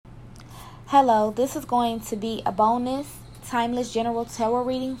Hello, this is going to be a bonus timeless general tarot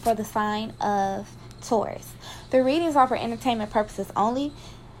reading for the sign of Taurus. The readings are for entertainment purposes only.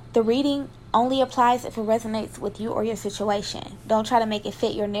 The reading only applies if it resonates with you or your situation. Don't try to make it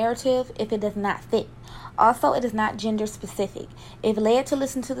fit your narrative if it does not fit. Also, it is not gender specific. If led to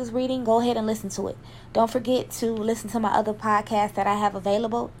listen to this reading, go ahead and listen to it. Don't forget to listen to my other podcasts that I have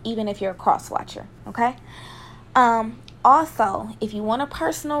available, even if you're a cross-watcher, okay? Also, if you want a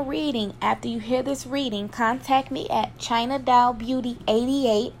personal reading after you hear this reading, contact me at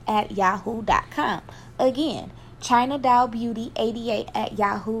ChinaDollBeauty88@yahoo.com. Again,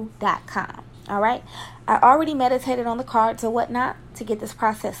 ChinaDollBeauty88@yahoo.com. All right. I already meditated on the cards or whatnot to get this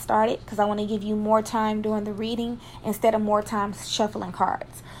process started because I want to give you more time during the reading instead of more time shuffling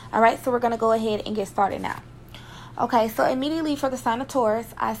cards. All right. So we're going to go ahead and get started now. Okay. So immediately for the sign of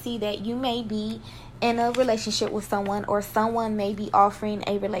Taurus, I see that you may be in a relationship with someone or someone may be offering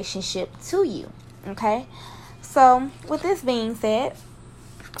a relationship to you. Okay. So with this being said,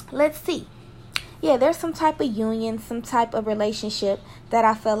 let's see. Yeah, there's some type of union, some type of relationship that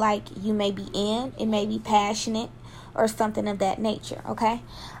I feel like you may be in. It may be passionate or something of that nature, okay?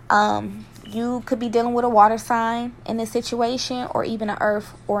 You could be dealing with a water sign in this situation or even an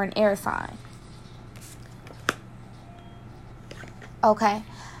earth or an air sign. Okay.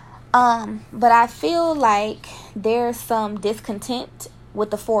 But I feel like there's some discontent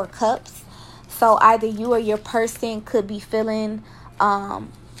with the 4 cups. So either you or your person could be feeling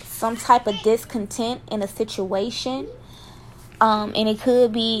some type of discontent in a situation, and it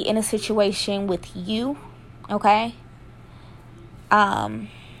could be in a situation with you, okay?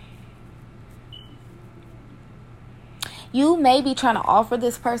 You may be trying to offer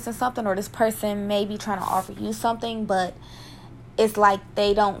this person something, or this person may be trying to offer you something, but it's like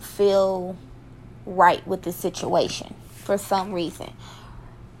they don't feel right with the situation for some reason.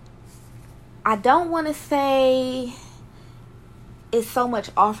 I don't want to say it's so much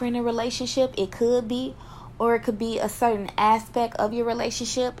offering a relationship. It could be, or it could be a certain aspect of your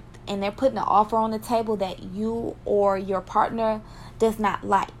relationship and they're putting an offer on the table that you or your partner does not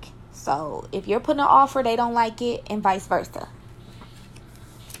like. So if you're putting an offer, they don't like it, and vice versa.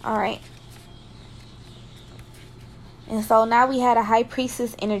 All right. And so now we had a high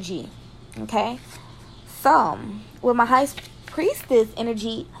priestess energy. Okay. So with my high priestess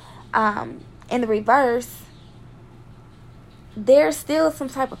energy in the reverse, there's still some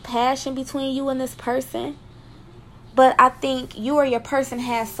type of passion between you and this person. But I think you or your person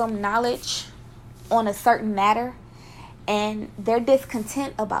has some knowledge on a certain matter, and they're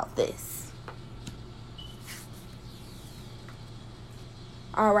discontent about this.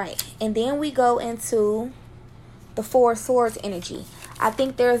 All right. And then we go into the 4 swords energy. I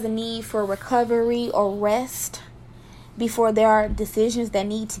think there's a need for recovery or rest before there are decisions that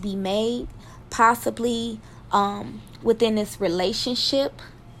need to be made, possibly within this relationship,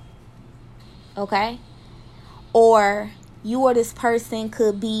 okay? Or you or this person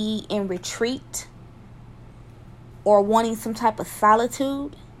could be in retreat or wanting some type of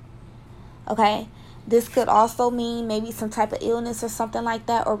solitude, okay? This could also mean maybe some type of illness or something like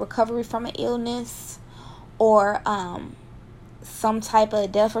that, or recovery from an illness, or some type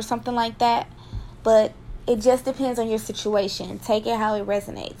of death or something like that. But it just depends on your situation. Take it how it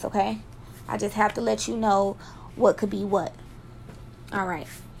resonates, okay? I just have to let you know what could be what. All right.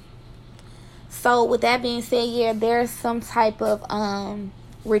 So with that being said, yeah, there's some type of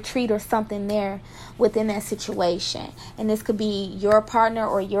retreat or something there within that situation. And this could be your partner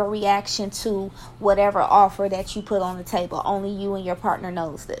or your reaction to whatever offer that you put on the table. Only you and your partner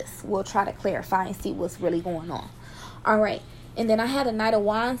knows this. We'll try to clarify and see what's really going on. All right. And then I had a Knight of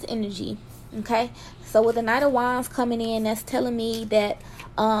Wands energy. Okay. So with the Knight of Wands coming in, that's telling me that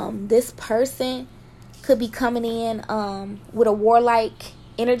this person could be coming in with a warlike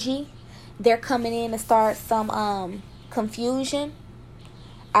energy. They're coming in to start some confusion.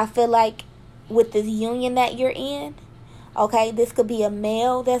 I feel like with this union that you're in, okay, this could be a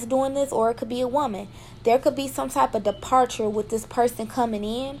male that's doing this, or it could be a woman. There could be some type of departure with this person coming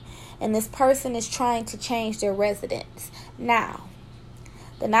in, and this person is trying to change their residence. Now,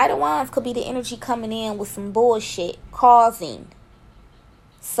 the Knight of Wands could be the energy coming in with some bullshit, causing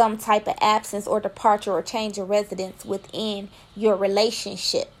some type of absence or departure or change of residence within your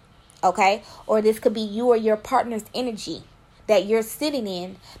relationship, okay? Or this could be you or your partner's energy that you're sitting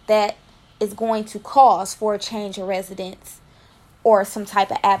in that is going to cause for a change of residence or some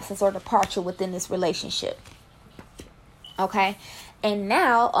type of absence or departure within this relationship, okay? And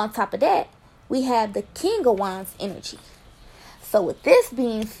now, on top of that, we have the King of Wands energy. So with this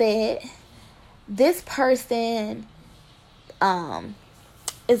being said, this person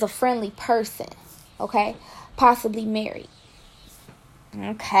is a friendly person. Okay? Possibly married.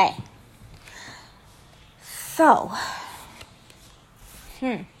 Okay. So,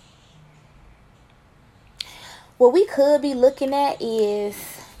 what we could be looking at is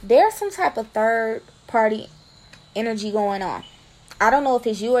there's some type of third party energy going on. I don't know if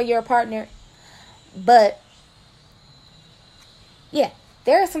it's you or your partner, but yeah,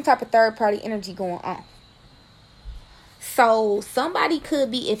 there is some type of third party energy going on. So somebody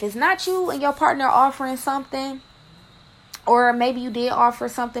could be, if it's not you and your partner offering something, or maybe you did offer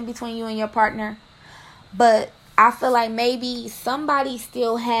something between you and your partner, but I feel like maybe somebody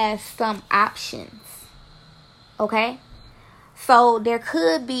still has some options. Okay? So there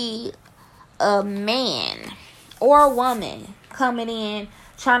could be a man or a woman coming in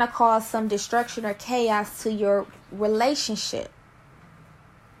trying to cause some destruction or chaos to your relationship.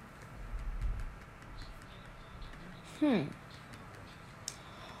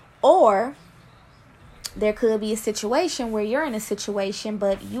 Or there could be a situation where you're in a situation,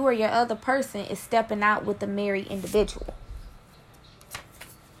 but you or your other person is stepping out with a married individual.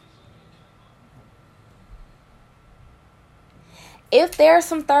 If there are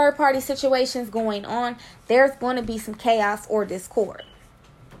some third party situations going on, there's going to be some chaos or discord.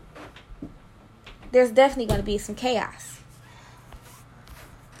 There's definitely going to be some chaos.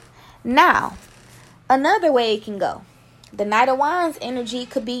 Now, another way it can go. The Knight of Wands energy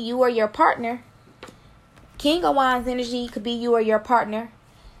could be you or your partner. King of Wands energy could be you or your partner.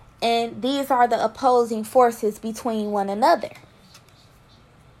 And these are the opposing forces between one another.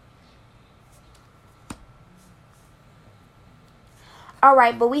 All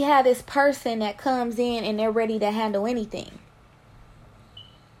right, but we have this person that comes in and they're ready to handle anything.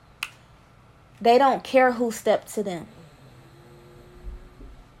 They don't care who steps to them.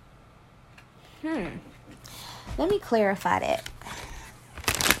 Let me clarify that.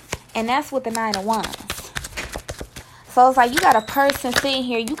 And that's with the Nine of Wands. So it's like you got a person sitting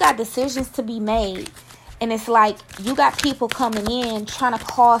here. You got decisions to be made. And it's like you got people coming in trying to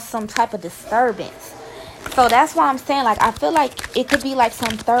cause some type of disturbance. So that's why I'm saying, like, I feel like it could be like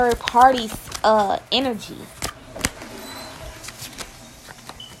some third party energy.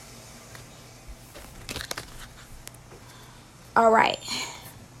 All right.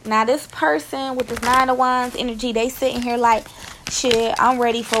 Now this person with this Nine of Wands energy, they sitting here like, shit, I'm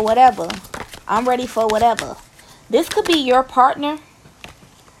ready for whatever. I'm ready for whatever. This could be your partner.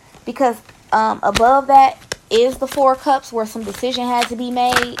 Because above that is the Four of Cups where some decision had to be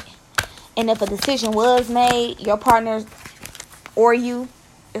made. And if a decision was made, your partner or you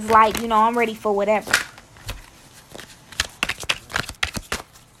is like, you know, I'm ready for whatever.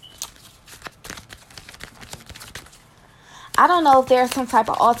 I don't know if there's some type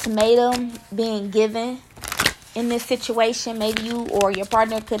of ultimatum being given in this situation. Maybe you or your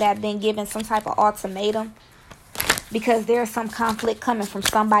partner could have been given some type of ultimatum because there's some conflict coming from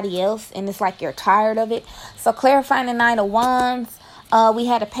somebody else and it's like you're tired of it. So clarifying the Nine of Wands, we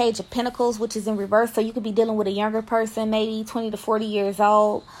had a Page of Pentacles, which is in reverse. So you could be dealing with a younger person, maybe 20 to 40 years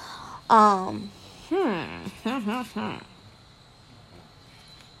old.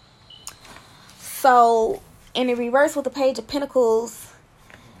 So in the reverse with the Page of Pentacles,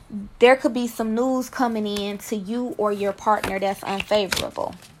 there could be some news coming in to you or your partner that's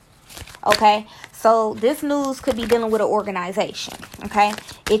unfavorable. Okay, so this news could be dealing with an organization. Okay,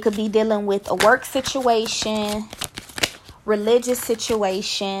 it could be dealing with a work situation, religious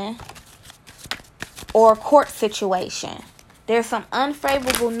situation, or court situation. There's some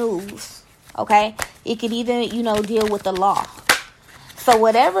unfavorable news. Okay, it could even, you know, deal with the law. So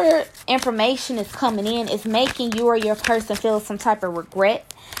whatever information is coming in is making you or your person feel some type of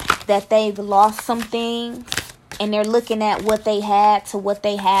regret that they've lost some things and they're looking at what they had to what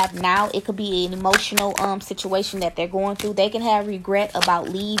they have now. It could be an emotional situation that they're going through. They can have regret about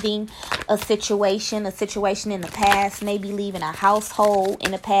leaving a situation in the past, maybe leaving a household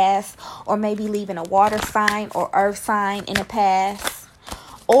in the past, or maybe leaving a water sign or earth sign in the past,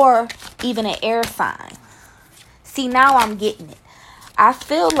 or even an air sign. See, now I'm getting it. I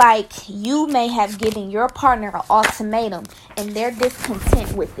feel like you may have given your partner an ultimatum and they're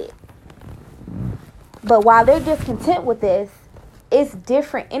discontent with it. But while they're discontent with this, it's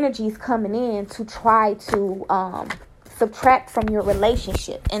different energies coming in to try to subtract from your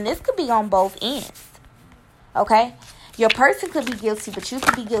relationship. And this could be on both ends. Okay? Your person could be guilty, but you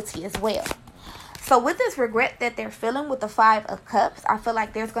could be guilty as well. So with this regret that they're feeling with the Five of Cups, I feel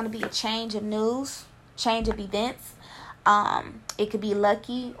like there's going to be a change of news, change of events. It could be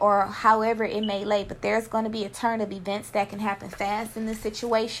lucky or however it may lay, but there's going to be a turn of events that can happen fast in this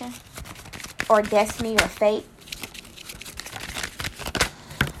situation, or destiny or fate.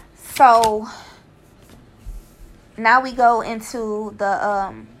 So now we go into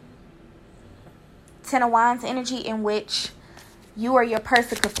the Ten of Wands energy, in which you or your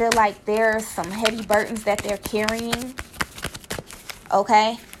person could feel like there's some heavy burdens that they're carrying.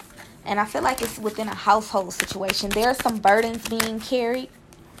 Okay? And I feel like it's within a household situation. There's some burdens being carried.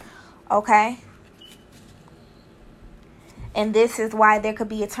 Okay? And this is why there could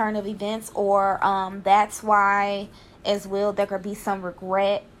be a turn of events, or that's why as well there could be some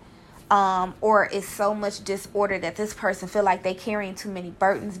regret, or it's so much disorder that this person feel like they carrying too many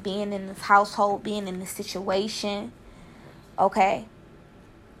burdens, being in this household, being in this situation. Okay.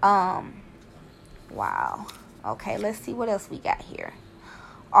 Wow. Okay, let's see what else we got here.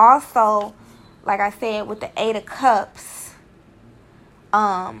 Also, like I said, with the Eight of Cups,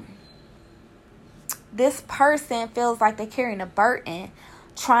 this person feels like they're carrying a burden,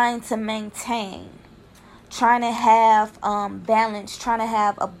 trying to maintain, trying to have balance, trying to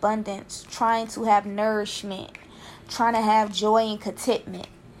have abundance, trying to have nourishment, trying to have joy and contentment.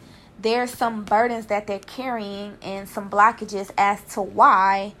 There's some burdens that they're carrying and some blockages as to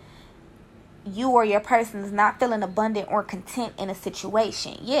why you or your person is not feeling abundant or content in a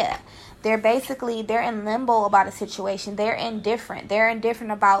situation. Yeah, they're in limbo about a situation. They're indifferent. They're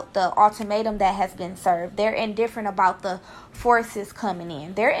indifferent about the ultimatum that has been served. They're indifferent about the forces coming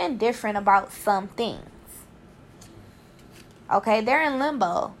in. They're indifferent about some things. Okay, they're in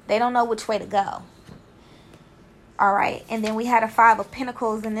limbo. They don't know which way to go. All right, and then we had a Five of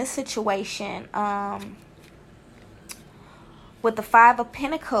Pentacles in this situation. With the Five of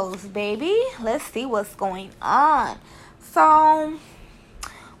Pentacles, baby, let's see what's going on. So,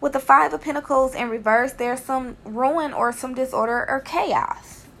 with the Five of Pentacles in reverse, there's some ruin or some disorder or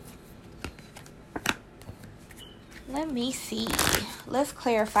chaos. Let me see. Let's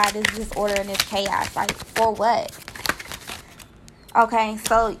clarify this disorder and this chaos. Like, for what? Okay,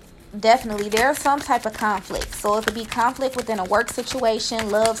 so definitely there's some type of conflict. So it could be conflict within a work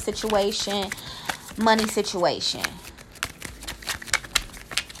situation, love situation, money situation.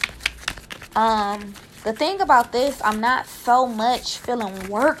 The thing about this, I'm not so much feeling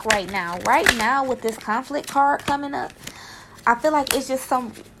work right now. Right now, with this conflict card coming up, I feel like it's just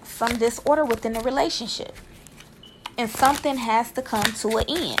some disorder within the relationship. And something has to come to an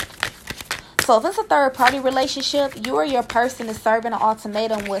end. So if it's a third party relationship, you or your person is serving an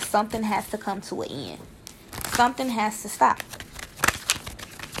ultimatum where something has to come to an end. Something has to stop.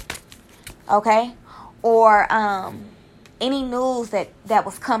 Okay? Or any news that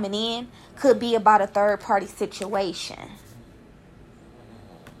was coming in could be about a third party situation.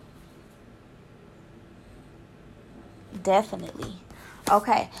 Definitely.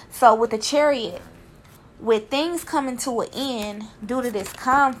 Okay, so with the Chariot, with things coming to an end due to this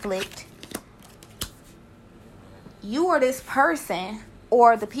conflict, you or this person,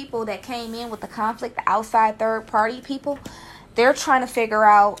 or the people that came in with the conflict, the outside third party people, they're trying to figure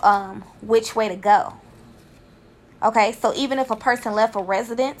out which way to go. Okay, so even if a person left a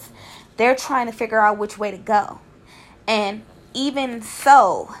residence, they're trying to figure out which way to go. And even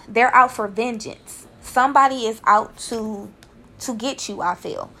so, they're out for vengeance. Somebody is out to get you, I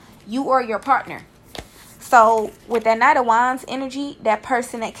feel. You or your partner. So with that Knight of Wands energy, that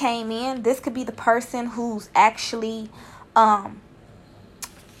person that came in, this could be the person who's actually hold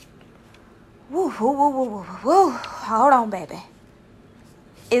on, baby.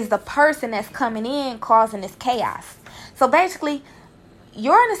 Is the person that's coming in causing this chaos. So basically,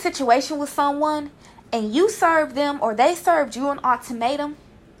 you're in a situation with someone and you served them or they served you an ultimatum,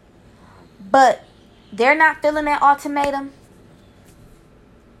 but they're not feeling that ultimatum.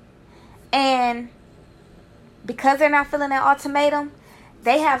 And because they're not feeling that ultimatum,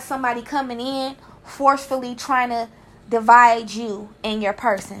 they have somebody coming in forcefully trying to divide you and your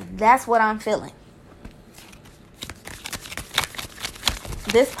person. That's what I'm feeling.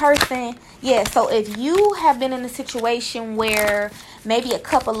 This person, yeah, so if you have been in a situation where maybe a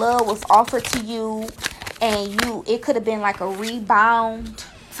cup of love was offered to you and it could have been like a rebound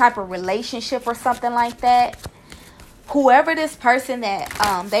type of relationship or something like that. Whoever this person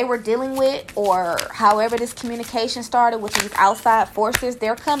that they were dealing with, or however this communication started with these outside forces,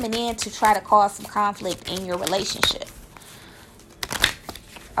 they're coming in to try to cause some conflict in your relationship.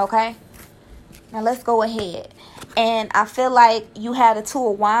 Okay? Now let's go ahead. And I feel like you had a Two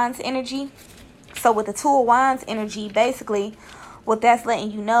of Wands energy. So with the Two of Wands energy, basically what that's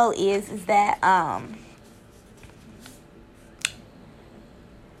letting you know is that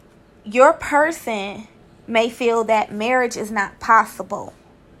your person may feel that marriage is not possible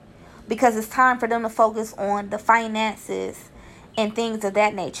because it's time for them to focus on the finances and things of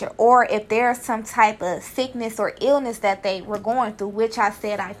that nature. Or if there's some type of sickness or illness that they were going through, which I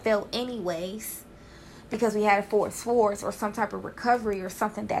said I felt anyways, because we had a Four of Swords, or some type of recovery or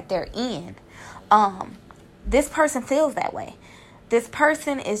something that they're in. This person feels that way. This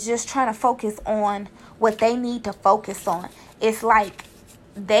person is just trying to focus on what they need to focus on. It's like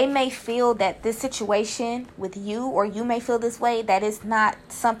they may feel that this situation with you, or you may feel this way, that it's not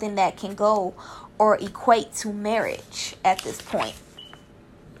something that can go or equate to marriage at this point.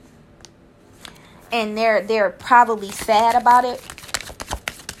 And they're probably sad about it.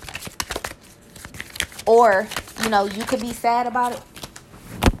 Or, you could be sad about it.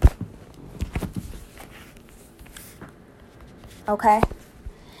 Okay.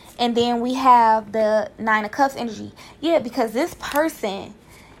 And then we have the Nine of Cups energy. Yeah, because this person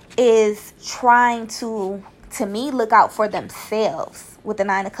is trying to me, look out for themselves with the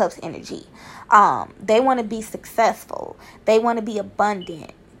Nine of Cups energy. They want to be successful. They want to be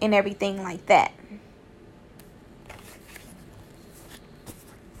abundant and everything like that.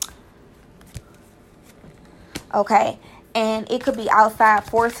 Okay. And it could be outside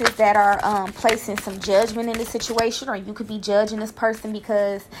forces that are placing some judgment in the situation, or you could be judging this person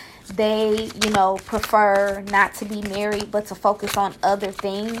because they, prefer not to be married but to focus on other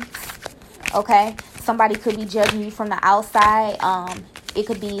things. Okay? Somebody could be judging you from the outside. It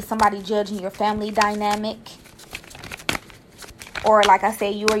could be somebody judging your family dynamic. Or like I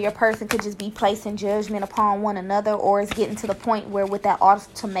said, you or your person could just be placing judgment upon one another, or it's getting to the point where with that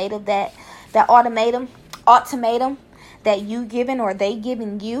ultimatum that you giving or they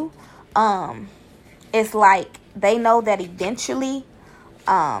giving you, it's like they know that eventually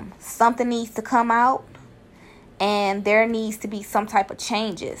something needs to come out, and there needs to be some type of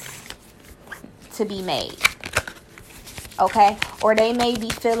changes to be made. Okay? Or they may be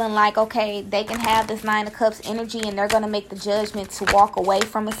feeling like, okay, they can have this Nine of Cups energy, and they're going to make the judgment to walk away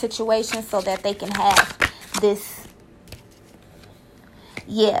from a situation so that they can have this.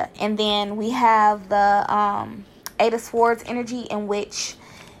 Yeah. And then we have the Eight of Swords energy, in which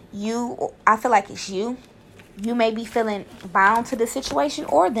I feel like it's you may be feeling bound to this situation,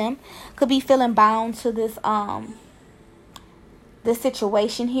 or them could be feeling bound to this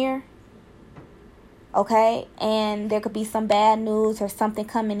situation here. Okay? And there could be some bad news or something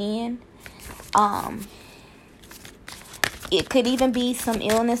coming in. It could even be some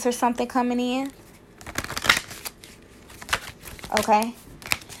illness or something coming in. Okay?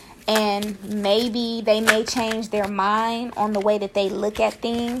 And maybe they may change their mind on the way that they look at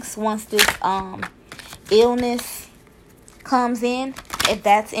things once this illness comes in, if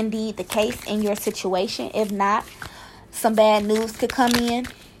that's indeed the case in your situation. If not, some bad news could come in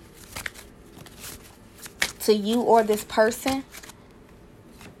to you or this person.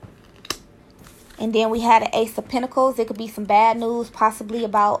 And then we had an Ace of Pentacles. It could be some bad news, possibly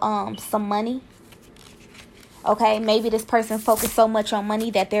about some money. Okay, maybe this person focused so much on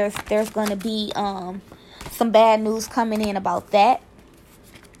money that there's going to be some bad news coming in about that.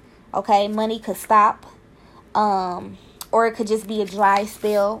 Okay, money could stop. Or it could just be a dry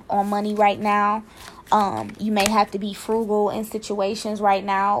spell on money right now. You may have to be frugal in situations right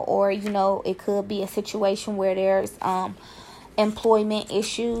now, or it could be a situation where there's employment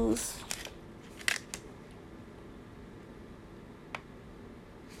issues.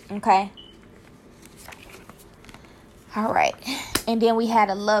 Okay. All right. And then we had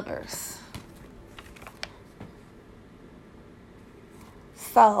a Lovers.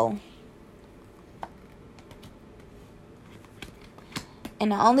 So,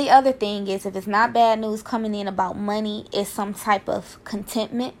 and the only other thing is, if it's not bad news coming in about money, it's some type of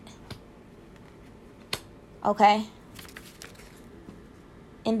contentment. Okay.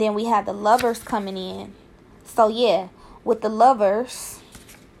 And then we have the Lovers coming in. So yeah, with the Lovers,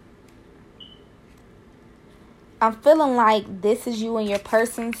 I'm feeling like this is you and your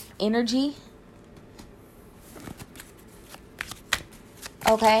person's energy.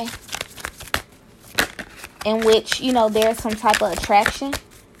 Okay. In which, there's some type of attraction.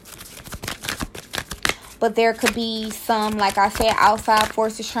 But there could be some, like I said, outside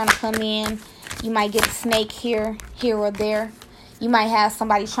forces trying to come in. You might get a snake here or there. You might have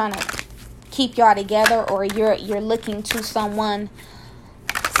somebody trying to keep y'all together, or you're looking to someone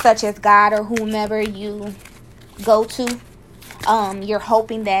such as God or whomever you go to. You're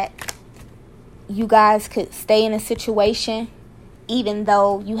hoping that you guys could stay in a situation even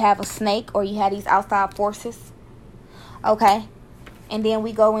though you have a snake or you have these outside forces. Okay. And then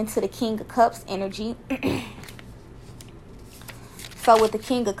we go into the King of Cups energy. So with the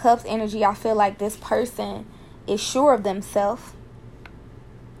King of Cups energy, I feel like this person is sure of themselves.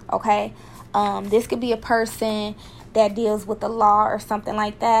 Okay. This could be a person that deals with the law or something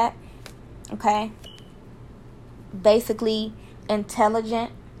like that. Okay. Basically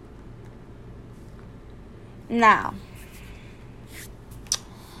intelligent. Now,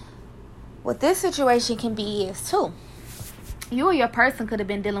 what this situation can be is too, you or your person could have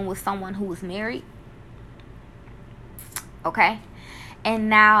been dealing with someone who was married. Okay. And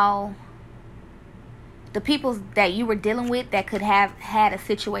now the people that you were dealing with that could have had a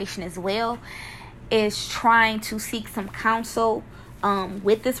situation as well is trying to seek some counsel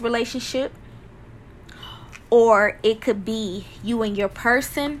with this relationship. Or it could be you and your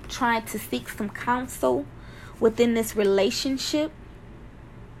person trying to seek some counsel within this relationship.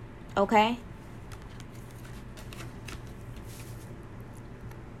 Okay?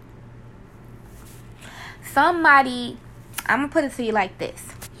 Somebody, I'm going to put it to you like this.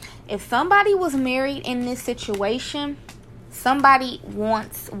 If somebody was married in this situation, somebody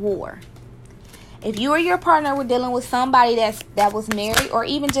wants war. If you or your partner were dealing with somebody that was married, or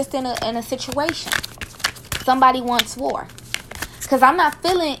even just in a situation, somebody wants war. Because I'm not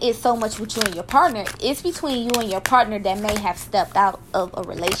feeling it so much with you and your partner. It's between you and your partner that may have stepped out of a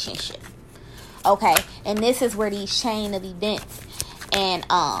relationship. Okay? And this is where these chain of events and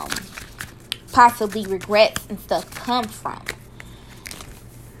possibly regrets and stuff come from.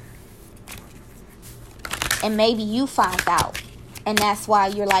 And maybe you find out. And that's why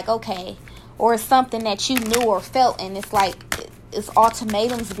you're like, okay. Or it's something that you knew or felt, and it's like it's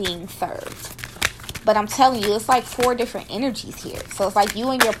ultimatums being served. But I'm telling you, it's like 4 different energies here. So it's like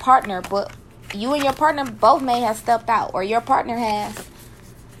you and your partner, but you and your partner both may have stepped out, or your partner has.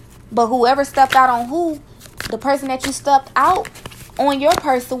 But whoever stepped out on who, the person that you stepped out on your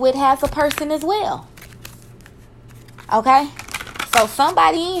person with has a person as well. Okay? So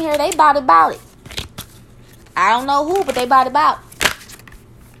somebody in here, they about it. I don't know who, but they about.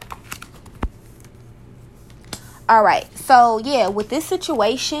 Alright, so yeah, with this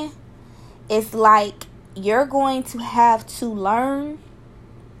situation, it's like you're going to have to learn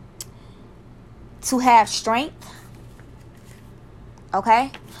to have strength.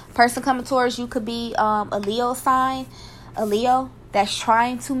 Okay? Person coming towards you could be a Leo sign. A Leo that's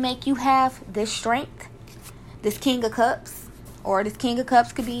trying to make you have this strength. This King of Cups. Or this King of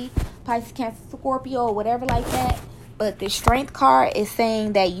Cups could be Pisces, Cancer, Scorpio, or whatever like that. But the strength card is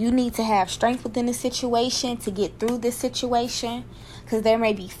saying that you need to have strength within the situation to get through this situation. Because there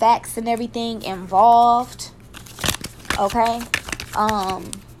may be facts and everything involved. Okay?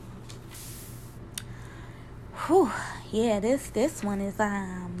 Yeah, this one is,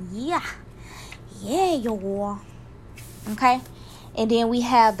 yeah, y'all. Okay? And then we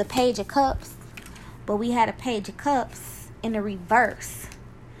have the Page of Cups. But we had a Page of Cups in the reverse.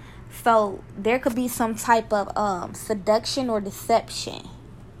 So there could be some type of seduction or deception.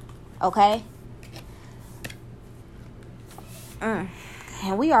 Okay?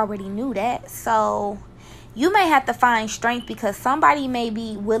 And we already knew that. So you may have to find strength because somebody may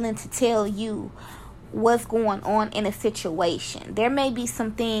be willing to tell you what's going on in a situation. There may be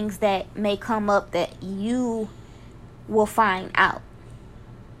some things that may come up that you will find out.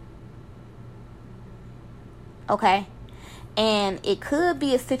 Okay? And it could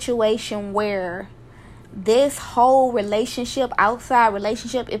be a situation where this whole relationship, outside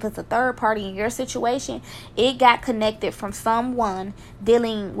relationship, if it's a third party in your situation, it got connected from someone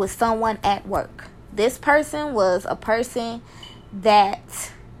dealing with someone at work. This person was a person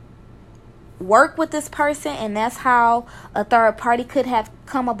that worked with this person, and that's how a third party could have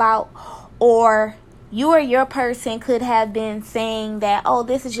come about. Or you or your person could have been saying that, oh,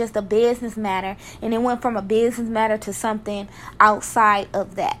 this is just a business matter. And it went from a business matter to something outside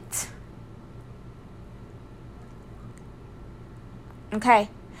of that. Okay.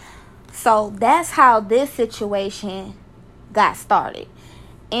 So that's how this situation got started.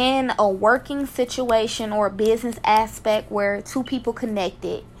 In a working situation or a business aspect where 2 people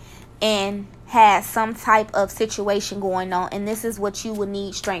connected and had some type of situation going on. And this is what you would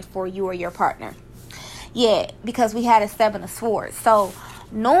need strength for, you or your partner. Yeah, because we had a 7 of Swords. So,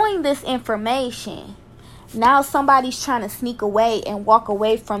 knowing this information, now somebody's trying to sneak away and walk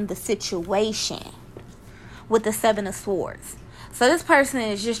away from the situation with the 7 of Swords. So, this person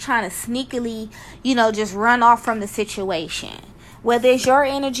is just trying to sneakily, just run off from the situation. Whether it's your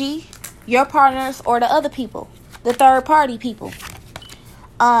energy, your partners, or the other people, the third party people.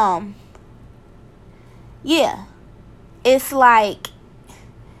 Yeah, it's like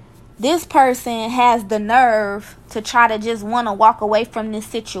this person has the nerve to try to just want to walk away from this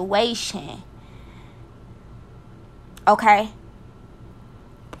situation. Okay?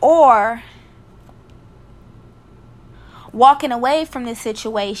 Or walking away from this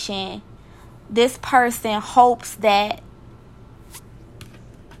situation this person hopes that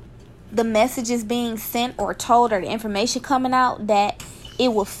the messages being sent or told, or the information coming out, that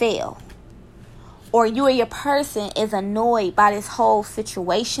it will fail. Or you or your person is annoyed by this whole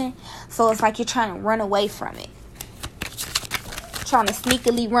situation. So it's like you're trying to run away from it. Trying to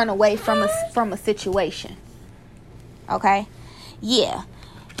sneakily run away from a situation. Okay? Yeah.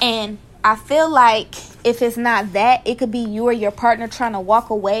 And I feel like if it's not that, it could be you or your partner trying to walk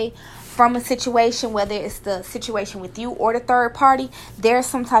away from a situation, whether it's the situation with you or the third party. There's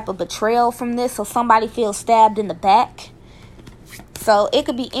some type of betrayal from this, so somebody feels stabbed in the back. So it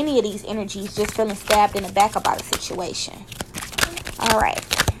could be any of these energies, just feeling stabbed in the back about a situation. All right.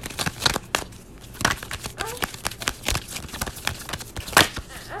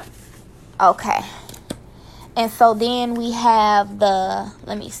 Okay. And so then we have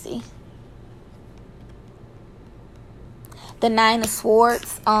let me see, the Nine of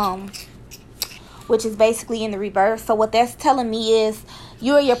Swords, which is basically in the reverse. So what that's telling me is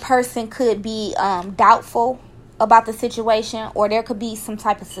you or your person could be doubtful about the situation, or there could be some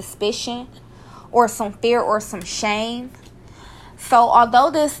type of suspicion or some fear or some shame. So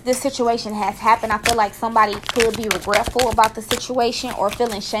although this situation has happened, I feel like somebody could be regretful about the situation or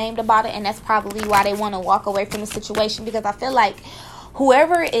feeling shamed about it, and that's probably why they want to walk away from the situation, because I feel like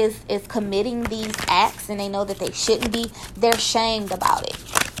whoever is committing these acts and they know that they shouldn't be, they're shamed about it.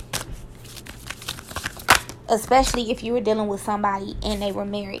 Especially if you were dealing with somebody and they were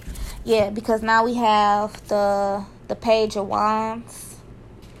married. Yeah, because now we have the Page of Wands.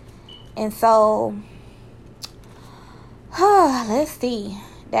 And so, let's see.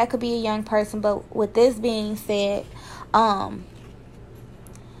 That could be a young person. But with this being said,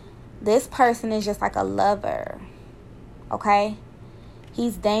 this person is just like a lover. Okay?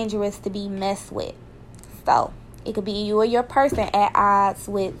 He's dangerous to be messed with. So, it could be you or your person at odds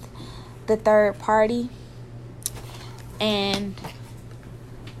with the third party. And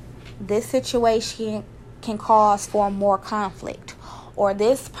this situation can cause for more conflict. Or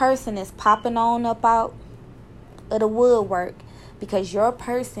this person is popping on up out of the woodwork because your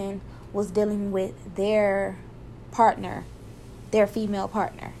person was dealing with their partner, their female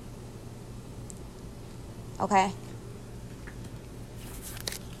partner. Okay?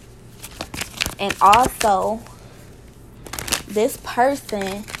 And also, this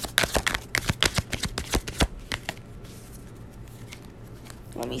person,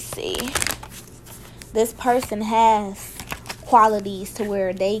 let me see, this person has qualities to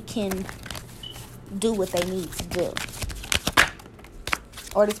where they can do what they need to do.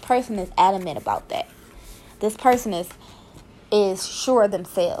 Or this person is adamant about that. This person is sure of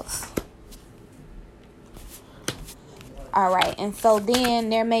themselves. All right, and so then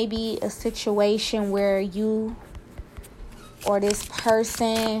there may be a situation where you or this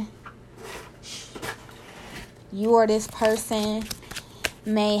person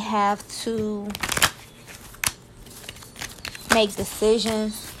may have to make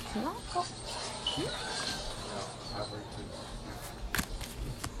decisions.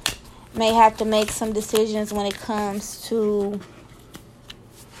 May have to make some decisions when it comes to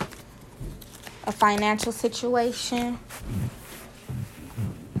a financial situation,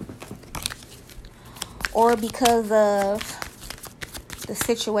 or because of the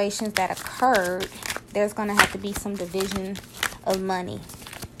situations that occurred, there's going to have to be some division of money.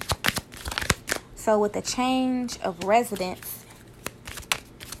 So with the change of residence,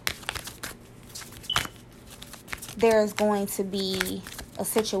 there's going to be a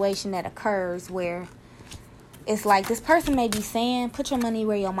situation that occurs where it's like this person may be saying, put your money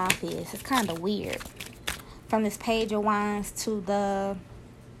where your mouth is. It's kind of weird. From this Page of Wands to the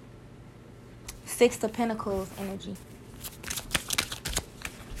Six of Pentacles energy.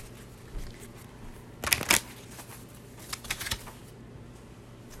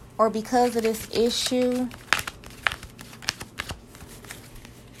 Or because of this issue,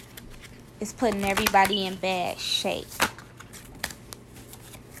 it's putting everybody in bad shape.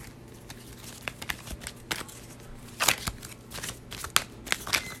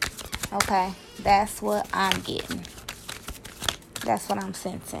 Okay, that's what I'm getting. That's what I'm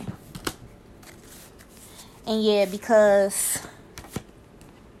sensing. And yeah, because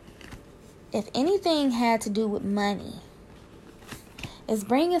if anything had to do with money, it's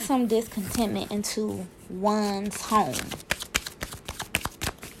bringing some discontentment into one's home.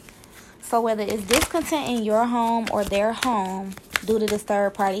 So whether it's discontent in your home or their home due to this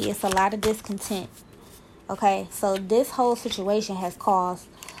third party, it's a lot of discontent. Okay, so this whole situation has caused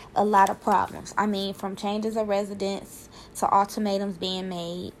a lot of problems. I mean, from changes of residence to ultimatums being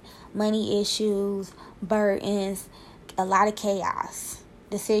made, money issues, burdens, a lot of chaos,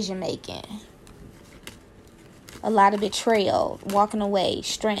 decision making. A lot of betrayal, walking away,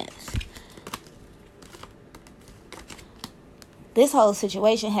 strength. This whole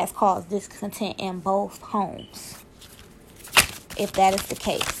situation has caused discontent in both homes, if that is the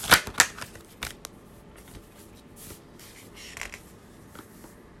case.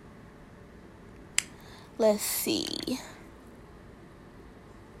 Let's see.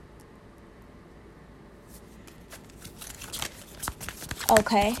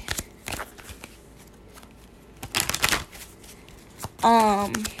 Okay.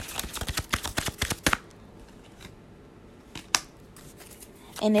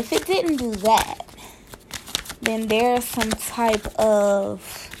 And if it didn't do that, then there's some type of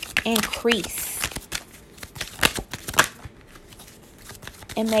increase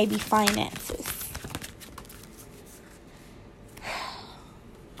in maybe finances.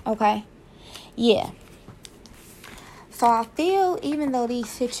 Okay? Yeah. So I feel even though these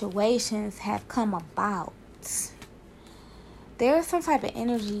situations have come about, there's some type of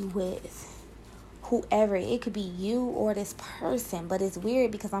energy with whoever. It could be you or this person, but it's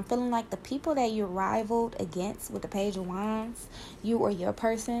weird because I'm feeling like the people that you're rivaled against with the Page of Wands, you or your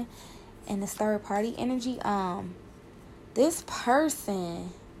person, and this third party energy, this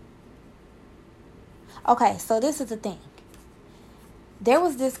person, okay, so this is the thing. There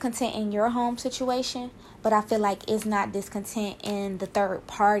was discontent in your home situation, but I feel like it's not discontent in the third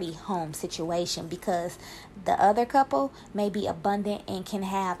party home situation because the other couple may be abundant and can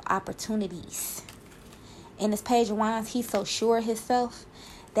have opportunities. In this Page of Wands, he's so sure of himself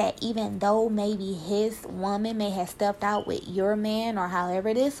that even though maybe his woman may have stepped out with your man or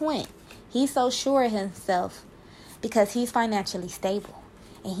however this went, he's so sure of himself because he's financially stable.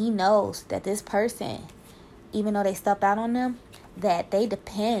 And he knows that this person, even though they stepped out on them, that they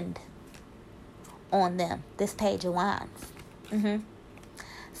depend on them, this Page of Wands.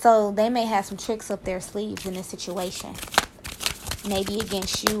 So they may have some tricks up their sleeves in this situation. Maybe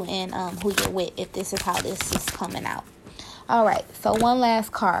against you and who you're with, if this is how this is coming out. All right, so one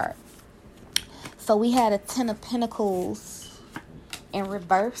last card. So we had a Ten of Pentacles in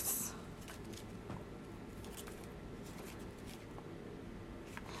reverse.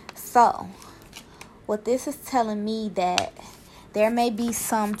 So what this is telling me that there may be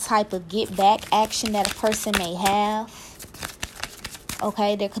some type of get back action that a person may have.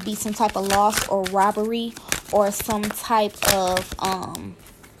 Okay, there could be some type of loss or robbery or some type of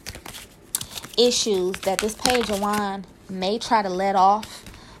issues that this Page of Wands may try to let off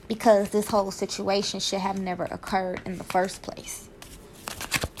because this whole situation should have never occurred in the first place.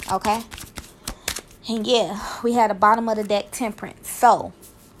 Okay? And yeah, we had a bottom of the deck Temperance. So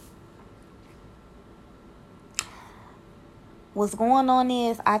what's going on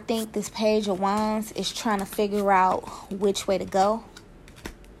is I think this Page of Wands is trying to figure out which way to go.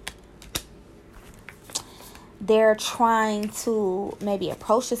 They're trying to maybe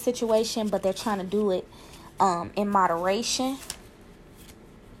approach the situation, but they're trying to do it in moderation.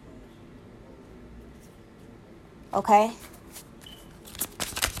 Okay?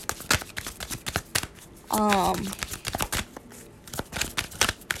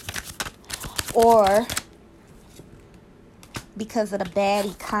 Or because of the bad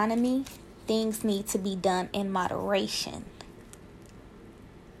economy, things need to be done in moderation.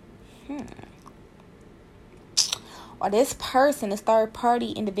 Or this person, this third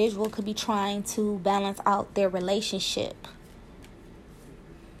party individual, could be trying to balance out their relationship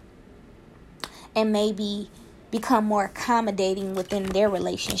and maybe become more accommodating within their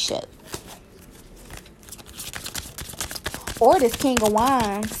relationship. Or this King of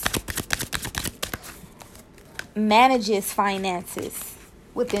Wands manages finances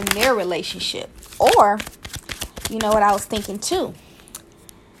within their relationship. Or, you know what I was thinking too?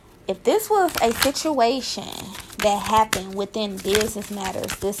 If this was a situation that happened within business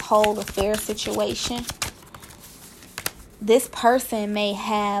matters, this whole affair situation, this person may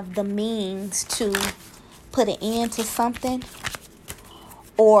have the means to put an end to something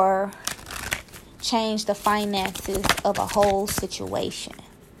or change the finances of a whole situation.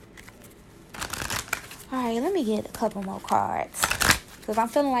 Alright, let me get a couple more cards because I'm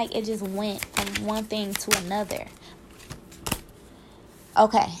feeling like it just went from one thing to another.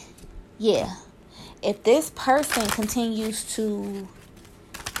 Okay, yeah. If this person continues to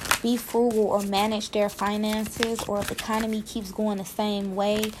be frugal or manage their finances, or if the economy keeps going the same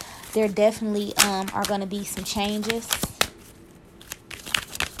way, there definitely are going to be some changes,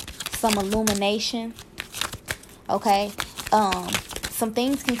 some illumination. Okay, some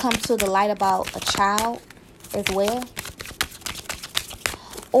things can come to the light about a child as well,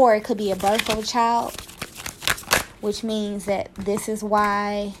 or it could be a birth of a child, which means that this is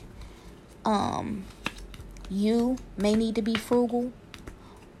why you may need to be frugal,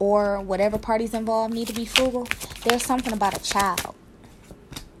 or whatever parties involved need to be frugal. There's something about a child.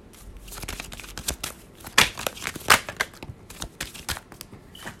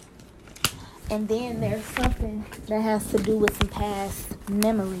 And then there's something that has to do with some past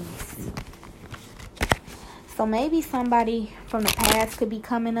memories. So maybe somebody from the past could be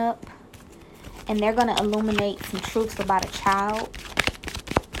coming up, and they're going to illuminate some truths about a child.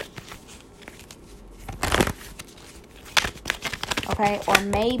 Okay, or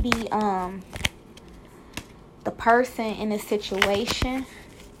maybe the person in this situation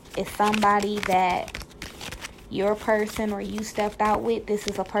is somebody that your person or you stepped out with. This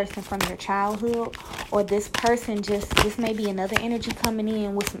is a person from your childhood, or this person this may be another energy coming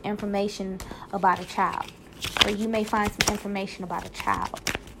in with some information about a child, or you may find some information about a child,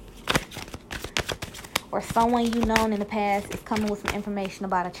 or someone you known in the past is coming with some information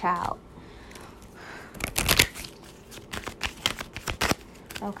about a child.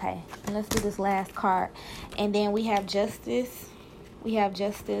 Okay, and let's do this last card. And then we have Justice. We have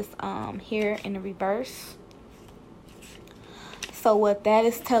Justice here in the reverse. So what that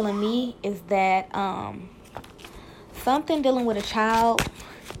is telling me is that something dealing with a child,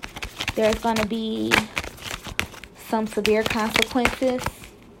 there's going to be some severe consequences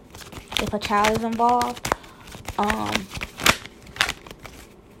if a child is involved.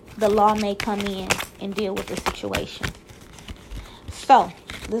 The law may come in and deal with the situation. So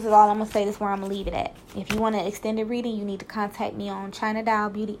this is all I'm going to say. This is where I'm going to leave it at. If you want an extended reading, you need to contact me on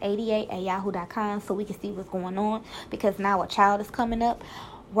ChinaDialBeauty88@yahoo.com so we can see what's going on. Because now a child is coming up.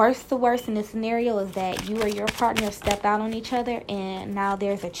 Worst to worst in this scenario is that you or your partner stepped out on each other, and now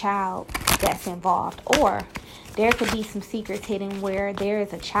there's a child that's involved. Or there could be some secrets hidden where there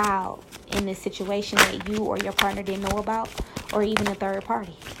is a child in this situation that you or your partner didn't know about, or even a third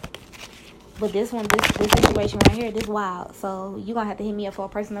party. But this situation right here, this wild. So you're going to have to hit me up for a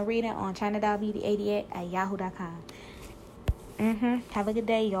personal reading on ChinaDialBeauty88@yahoo.com. Have a good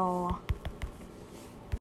day, y'all.